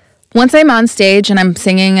 once I'm on stage and I'm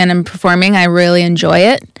singing and I'm performing, I really enjoy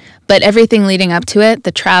it. But everything leading up to it,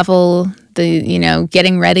 the travel, the,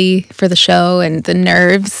 getting ready for the show and the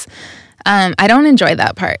nerves, I don't enjoy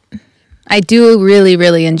that part. I do really,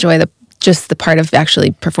 really enjoy the part of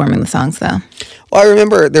actually performing the songs, though. Well, I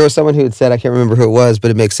remember there was someone who had said, I can't remember who it was,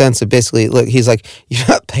 but it makes sense. That basically, look, he's like, you're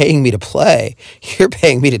not paying me to play. You're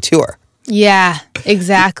paying me to tour. Yeah,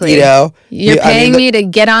 exactly. You're paying me to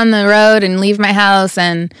get on the road and leave my house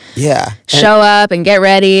and show up and get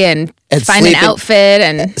ready and find an outfit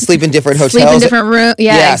and sleep in different hotels. Sleep in different rooms.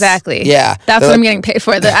 Yeah, yes, exactly. Yeah. That's what I'm getting paid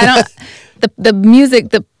for. The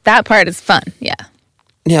music, that part is fun. Yeah.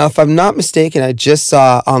 Now, if I'm not mistaken, I just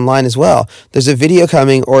saw online as well, there's a video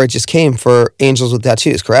coming, or it just came, for Angels with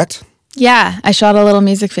Tattoos, correct? Yeah, I shot a little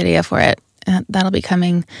music video for it. That'll be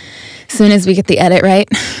coming as soon as we get the edit right.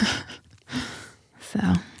 So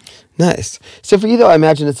nice. So for you, though, I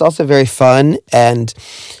imagine it's also very fun and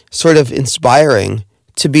sort of inspiring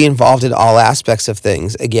to be involved in all aspects of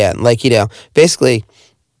things again. Like, basically,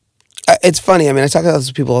 it's funny. I mean, I talk about this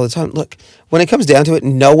with people all the time. Look, when it comes down to it,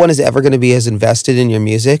 no one is ever going to be as invested in your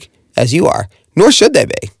music as you are, nor should they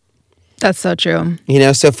be. That's so true.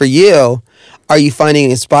 So for you, are you finding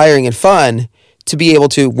it inspiring and fun to be able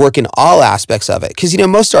to work in all aspects of it? Because,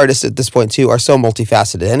 most artists at this point, too, are so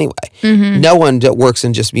multifaceted anyway. No one works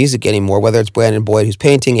in just music anymore, whether it's Brandon Boyd, who's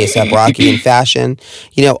painting, A$AP Rocky in fashion,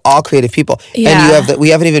 all creative people. Yeah. And we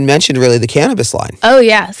haven't even mentioned really the cannabis line. Oh,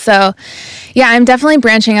 yeah. So, yeah, I'm definitely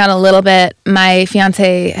branching out a little bit. My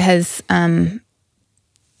fiance has,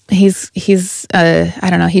 he's I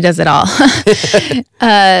don't know, he does it all.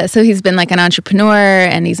 So he's been like an entrepreneur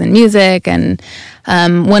and he's in music. And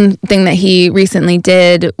one thing that he recently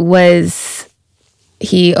did was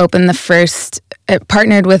he opened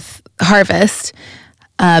partnered with Harvest,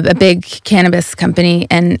 a big cannabis company,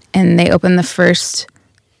 and they opened the first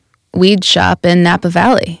weed shop in Napa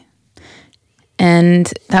Valley.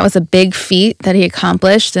 And that was a big feat that he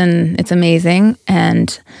accomplished, and it's amazing.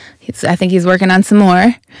 And I think he's working on some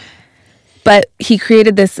more. But he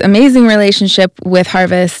created this amazing relationship with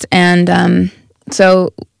Harvest, and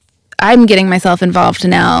so I'm getting myself involved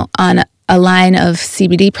now on a line of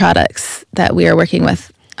CBD products that we are working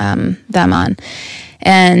with them on.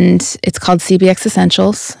 And it's called CBX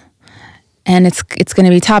Essentials. And it's going to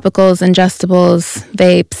be topicals, ingestibles,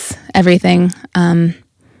 vapes, everything.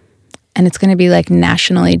 And it's going to be like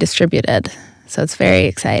nationally distributed. So it's very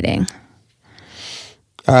exciting.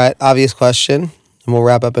 All right, obvious question, and we'll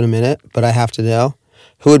wrap up in a minute, but I have to know,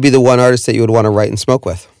 who would be the one artist that you would want to write and smoke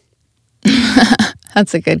with?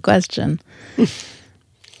 That's a good question. They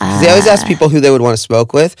always ask people who they would want to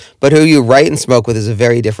smoke with, but who you write and smoke with is a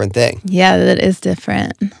very different thing. Yeah, that is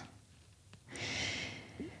different.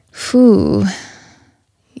 Whew.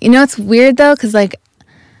 It's weird though, because like,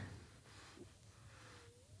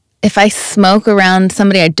 if I smoke around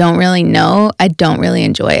somebody I don't really know, I don't really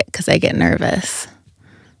enjoy it because I get nervous.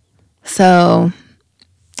 So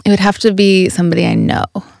it would have to be somebody I know.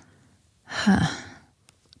 I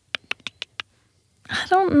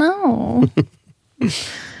don't know.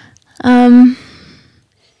 I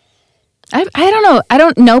don't know. I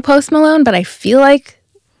don't know Post Malone, but I feel like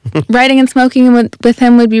writing and smoking with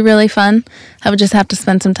him would be really fun. I would just have to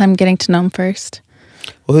spend some time getting to know him first.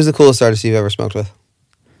 Well, who's the coolest artist you've ever smoked with?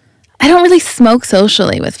 I don't really smoke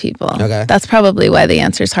socially with people. Okay. That's probably why the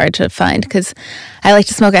answer is hard to find, because I like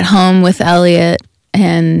to smoke at home with Elliot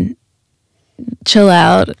and chill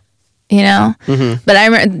out, Mm-hmm. But I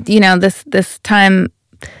remember, this time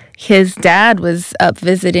his dad was up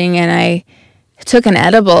visiting and I took an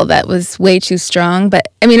edible that was way too strong, but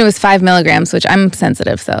I mean, it was 5 milligrams, which I'm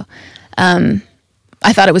sensitive. So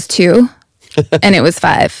I thought it was 2 and it was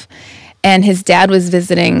 5. And his dad was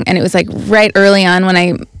visiting, and it was like right early on when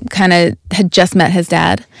I kind of had just met his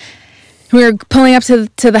dad. We were pulling up to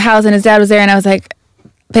the house, and his dad was there, and I was like,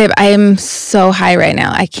 babe, I am so high right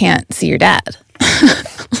now. I can't see your dad.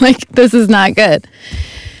 Like, this is not good.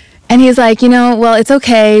 And he's like, well, it's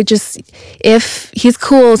okay. Just if he's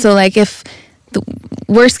cool. So like, if the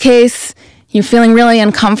worst case, you're feeling really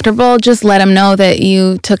uncomfortable, just let him know that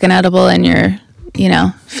you took an edible and you're,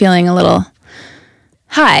 feeling a little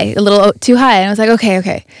high, a little too high. And I was like,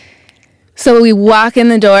 okay. So we walk in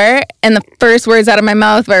the door, and the first words out of my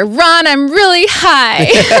mouth were, Ron, I'm really high.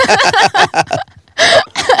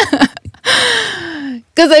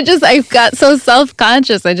 Because I got so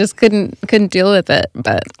self-conscious. I just couldn't deal with it.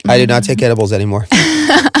 But I do not take edibles anymore.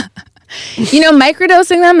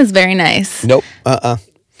 Microdosing them is very nice. Nope.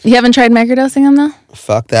 You haven't tried microdosing them, though?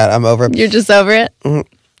 Fuck that. I'm over it. You're just over it? Mm-hmm.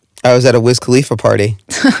 I was at a Wiz Khalifa party.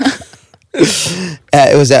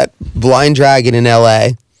 It was at Blind Dragon in LA.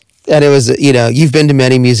 And it was, you've been to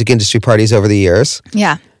many music industry parties over the years.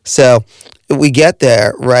 Yeah. So we get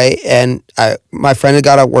there, right? And my friend had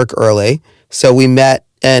got out work early. So we met,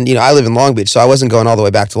 and, I live in Long Beach, so I wasn't going all the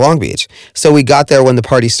way back to Long Beach. So we got there when the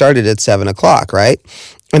party started at 7 o'clock, right?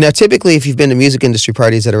 And now typically if you've been to music industry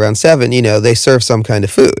parties at around 7, they serve some kind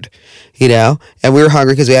of food, and we were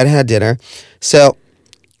hungry because we hadn't had dinner. So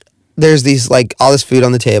there's these, all this food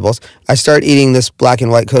on the tables. I start eating this black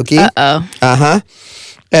and white cookie. Uh-oh. Uh-huh.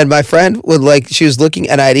 And my friend she was looking,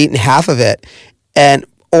 and I'd eaten half of it,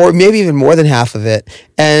 or maybe even more than half of it.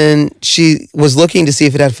 And she was looking to see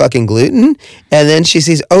if it had fucking gluten. And then she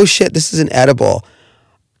sees, oh shit, this is an edible.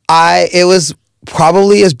 It was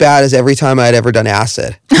probably as bad as every time I had ever done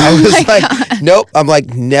acid. I was God. Nope. I'm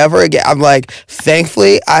like, never again. I'm like,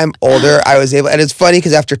 thankfully, I'm older. I was able, and it's funny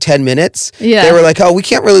because after 10 minutes, they were like, oh, we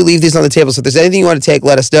can't really leave these on the table. So if there's anything you want to take,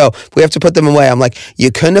 let us know. We have to put them away. I'm like,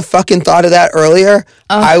 you couldn't have fucking thought of that earlier.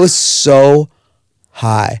 Oh. I was so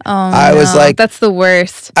high. Oh, I was like, that's the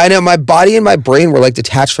worst. I know, my body and my brain were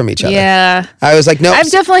detached from each other. Yeah. I was like, no. I've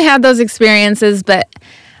definitely had those experiences, but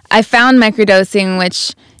I found microdosing,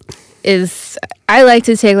 which is, I like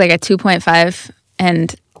to take a 2.5,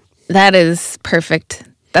 and That is perfect.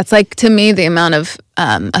 That's like, to me, the amount of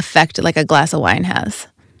effect like a glass of wine has.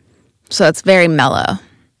 So it's very mellow.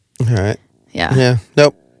 All right. Yeah. Yeah.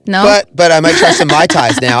 Nope. No? But I might try some Mai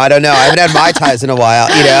Tais now. I don't know. I haven't had Mai Tais in a while,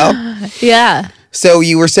 you know? Yeah. So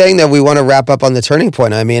you were saying that we want to wrap up on the turning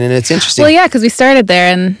point. I mean, and it's interesting. Well, yeah, because we started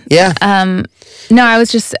there. And Yeah. no,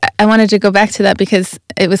 I wanted to go back to that because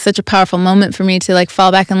it was such a powerful moment for me to like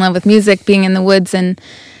fall back in love with music, being in the woods and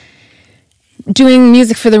doing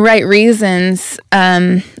music for the right reasons,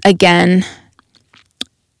 again,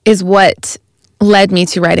 is what led me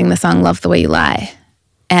to writing the song Love the Way You Lie.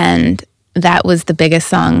 And that was the biggest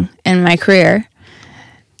song in my career.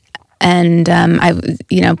 And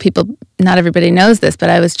people, not everybody knows this, but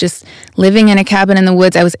I was just living in a cabin in the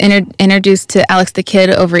woods. I was introduced to Alex the Kid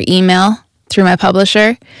over email through my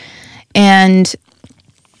publisher. And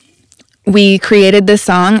we created this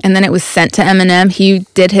song, and then it was sent to Eminem. He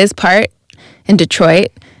did his part in Detroit.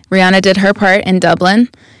 Rihanna did her part in Dublin.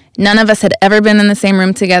 None of us had ever been in the same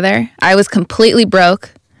room together. I was completely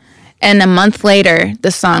broke. And a month later,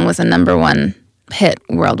 the song was a #1 hit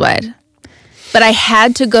worldwide. But I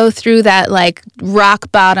had to go through that like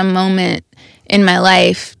rock bottom moment in my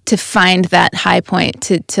life to find that high point,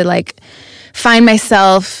 to like find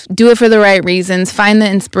myself, do it for the right reasons, find the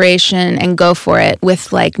inspiration and go for it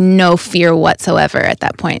with like no fear whatsoever at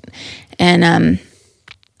that point. And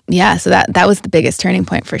so that was the biggest turning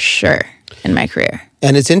point for sure in my career.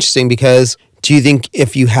 And it's interesting because do you think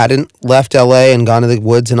if you hadn't left LA and gone to the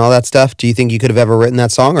woods and all that stuff, do you think you could have ever written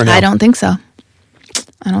that song or no? I don't think so.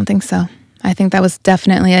 I think that was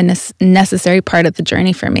definitely a necessary part of the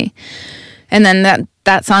journey for me. And then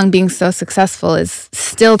that song being so successful is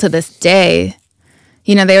still to this day,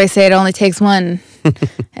 you know, they always say it only takes one.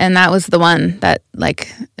 And that was the one that,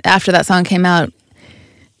 like, after that song came out,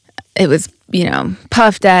 it was, you know,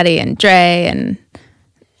 Puff Daddy and Dre and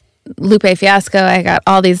Lupe Fiasco. I got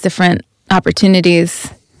all these different opportunities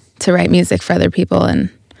to write music for other people, and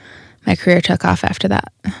my career took off after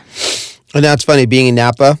that. And now it's funny, being in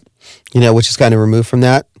Napa, you know, which is kind of removed from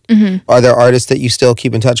that. Mm-hmm. Are there artists that you still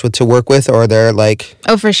keep in touch with to work with, or are there like...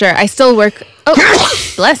 Oh, for sure. I still work...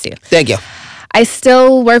 Oh, bless you. Thank you. I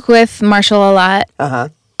still work with Marshall a lot. Uh-huh.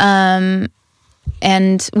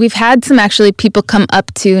 And we've had some actually people come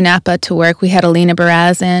up to Napa to work. We had Alina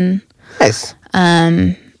Baraz in. Nice.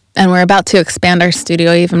 And we're about to expand our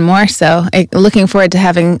studio even more. So looking forward to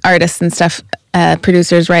having artists and stuff,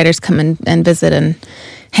 producers, writers come and visit and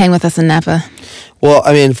hang with us in Napa. Well,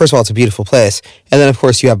 I mean, first of all, it's a beautiful place. And then, of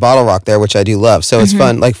course, you have Bottle Rock there, which I do love. So it's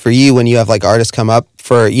fun. Like, for you, when you have, like, artists come up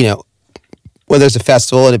for, you know, when there's a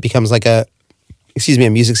festival and it becomes, like, a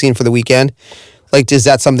music scene for the weekend, like, is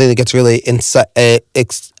that something that gets really... I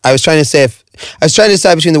was trying to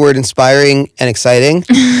decide between the word inspiring and exciting,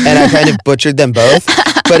 and I kind of butchered them both.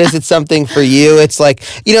 But is it something for you? It's like,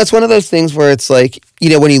 you know, it's one of those things where it's like,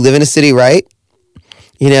 you know, when you live in a city, right?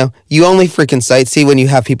 You know, you only freaking sightsee when you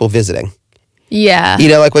have people visiting. Yeah. You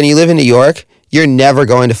know, like when you live in New York, you're never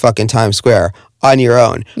going to fucking Times Square on your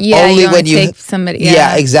own. Yeah, only when you take somebody.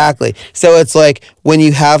 Yeah, exactly. So it's like when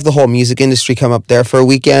you have the whole music industry come up there for a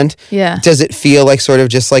weekend, does it feel like sort of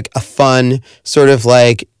just like a fun sort of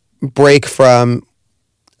like break from,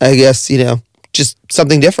 I guess, you know, just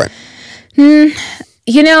something different?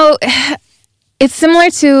 You know, it's similar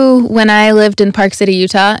to when I lived in Park City,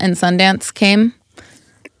 Utah, and Sundance came.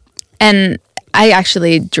 And I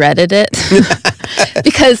actually dreaded it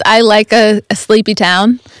because I like a sleepy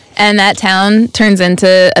town, and that town turns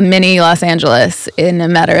into a mini Los Angeles in a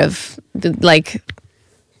matter of like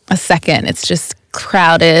a second. It's just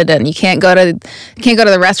crowded, and you can't go to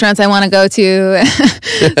the restaurants I want to go to.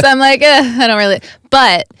 So I'm like, I don't really.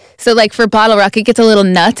 But so like for Bottle Rock, it gets a little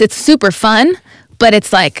nuts. It's super fun, but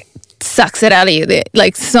it's like sucks it out of you.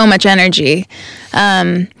 Like so much energy.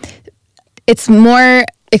 It's more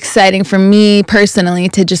exciting for me personally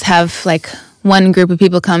to just have like one group of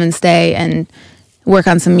people come and stay and work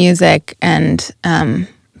on some music and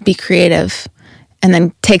be creative, and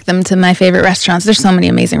then take them to my favorite restaurants. There's so many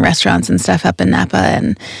amazing restaurants and stuff up in Napa,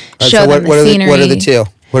 and show them the scenery. What are the two?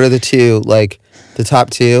 What are the two, like the top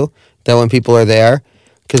two that when people are there?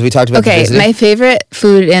 Because we talked about the visiting. My favorite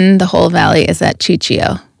food in the whole valley is at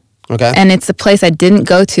Chichio. Okay. And it's a place I didn't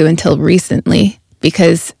go to until recently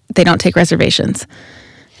because they don't take reservations.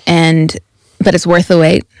 But it's worth the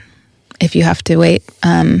wait if you have to wait.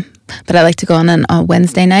 But I like to go on a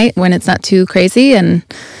Wednesday night when it's not too crazy, and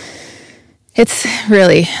it's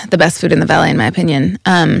really the best food in the valley in my opinion.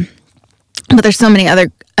 But there's so many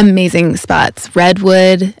other amazing spots.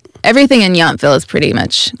 Redwood, everything in Yountville is pretty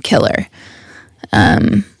much killer.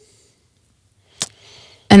 And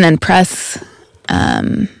then Press,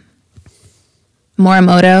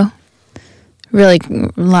 Morimoto. Really,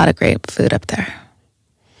 a lot of great food up there.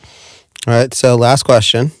 All right, so last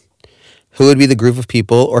question. Who would be the group of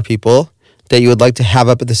people or people that you would like to have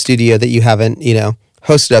up at the studio that you haven't,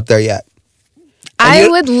 hosted up there yet? I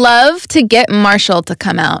would love to get Marshall to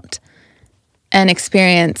come out and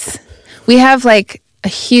experience. We have like a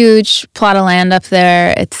huge plot of land up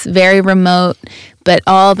there. It's very remote, but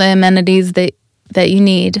all the amenities that you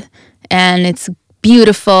need. And it's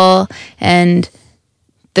beautiful, and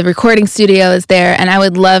the recording studio is there. And I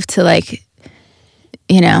would love to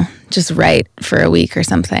just write for a week or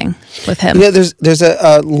something with him. Yeah, there's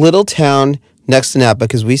a little town next to Napa,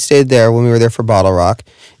 because we stayed there when we were there for Bottle Rock.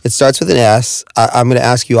 It starts with an S. I'm going to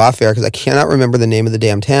ask you off air because I cannot remember the name of the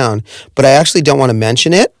damn town, but I actually don't want to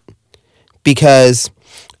mention it because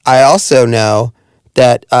I also know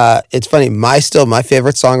that it's funny. My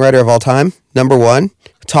favorite songwriter of all time, number one,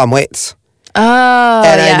 Tom Waits. Oh,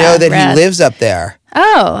 and yeah, I know that rad. he lives up there.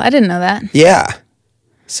 Oh, I didn't know that. Yeah.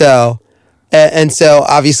 So, and so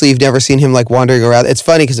obviously you've never seen him like wandering around. It's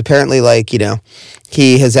funny because apparently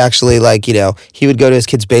he has actually he would go to his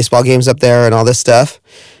kids' baseball games up there and all this stuff,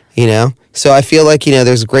 So I feel like,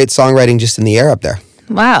 there's great songwriting just in the air up there.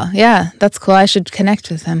 Wow. Yeah, that's cool. I should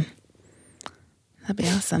connect with him. That'd be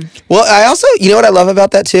awesome. Well, I also, what I love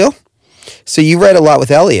about that too? So you write a lot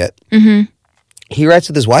with Elliot. Mm-hmm. He writes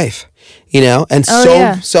with his wife, and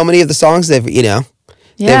so many of the songs they've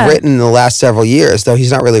written in the last several years, though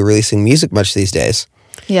he's not really releasing music much these days.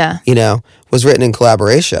 Yeah. Was written in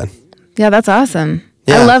collaboration. Yeah, that's awesome.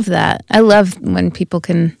 Yeah. I love that. I love when people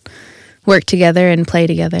can work together and play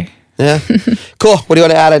together. Yeah. Cool. What do you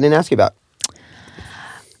want to add I didn't ask you about?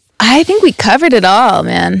 I think we covered it all,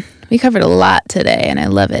 man. We covered a lot today, and I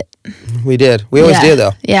love it. We did. We always do,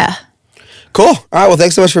 though. Yeah. Cool. All right. Well,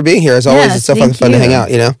 thanks so much for being here. As always, it's so fun to hang out,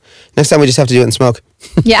 Next time we just have to do it and smoke.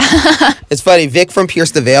 Yeah. It's funny. Vic from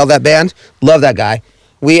Pierce the Veil, that band, love that guy.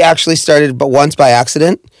 We actually started but once by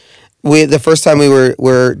accident. The first time we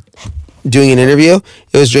were doing an interview,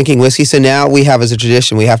 it was drinking whiskey. So now we have as a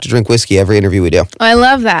tradition, we have to drink whiskey every interview we do. Oh, I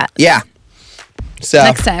love that. Yeah. So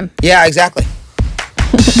next time. Yeah, exactly.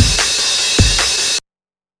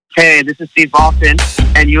 Hey, this is Steve Boston,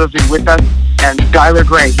 and you have been with us and Skylar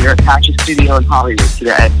Grey here at Patch's Studio in Hollywood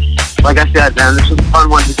today. Like I said, man, this was a fun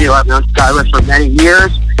one to do. I've known Skylar for many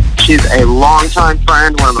years. She's a longtime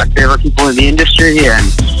friend, one of my favorite people in the industry, and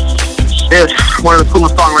is one of the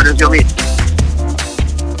coolest songwriters you'll meet.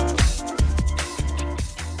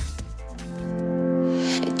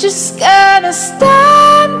 Just gonna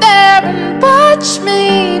stand there and watch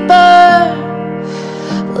me burn.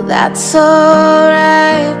 Well, that's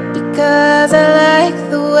alright, because I like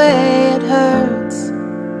the way it hurts.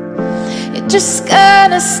 You're just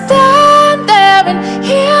gonna stand there and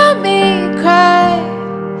hear me cry.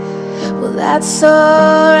 Well, that's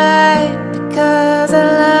alright, because I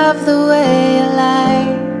love the way you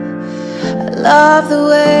lie. I love the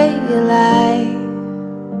way you lie.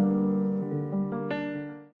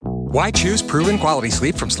 Why choose proven quality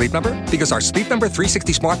sleep from Sleep Number? Because our Sleep Number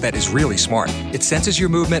 360 smart bed is really smart. It senses your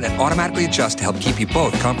movement and automatically adjusts to help keep you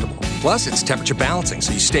both comfortable. Plus, it's temperature balancing,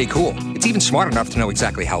 so you stay cool. It's even smart enough to know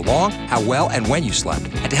exactly how long, how well, and when you slept,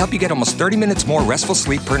 and to help you get almost 30 minutes more restful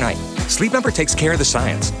sleep per night. Sleep Number takes care of the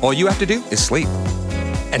science. All you have to do is sleep.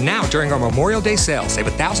 And now, during our Memorial Day sale, save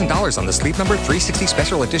 $1,000 on the Sleep Number 360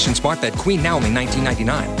 Special Edition Smart Bed Queen, now only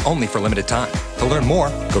 $19.99, only for limited time. To learn more,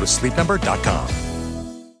 go to sleepnumber.com.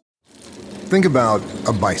 Think about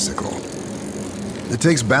a bicycle. It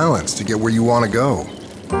takes balance to get where you want to go.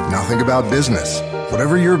 Now think about business.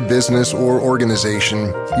 Whatever your business or organization,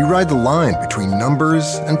 you ride the line between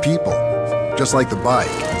numbers and people. Just like the bike,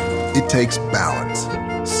 it takes balance.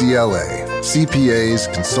 CLA,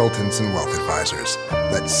 CPAs, consultants, and wealth advisors.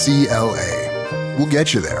 That's CLA. We'll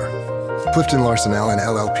get you there. Clifton Larson Allen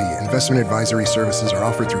LLP investment advisory services are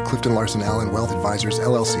offered through Clifton Larson Allen Wealth Advisors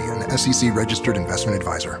LLC, an SEC registered investment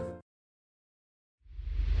advisor.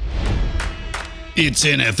 It's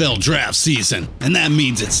NFL draft season, and that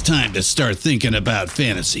means it's time to start thinking about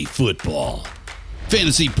fantasy football.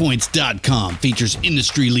 FantasyPoints.com features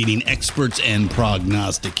industry-leading experts and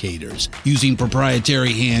prognosticators using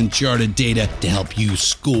proprietary hand-charted data to help you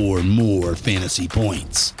score more fantasy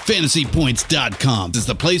points. FantasyPoints.com is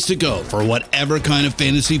the place to go for whatever kind of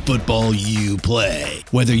fantasy football you play.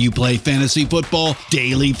 Whether you play fantasy football,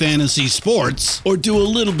 daily fantasy sports, or do a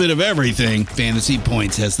little bit of everything, Fantasy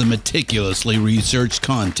Points has the meticulously researched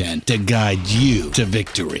content to guide you to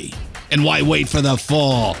victory. And why wait for the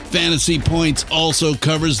fall? Fantasy Points also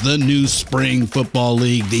covers the new spring football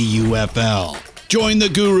league, the UFL. Join the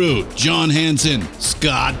guru, John Hansen,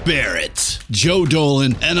 Scott Barrett, Joe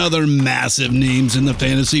Dolan, and other massive names in the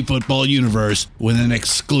fantasy football universe with an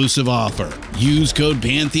exclusive offer. Use code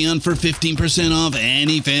Pantheon for 15% off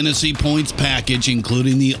any Fantasy Points package,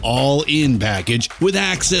 including the all-in package with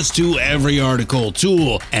access to every article,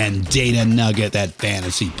 tool, and data nugget that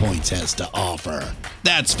Fantasy Points has to offer.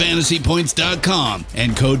 That's fantasypoints.com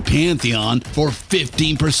and code Pantheon for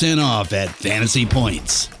 15% off at Fantasy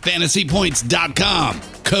Points. Fantasypoints.com,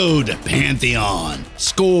 code Pantheon.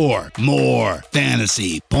 Score more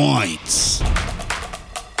fantasy points.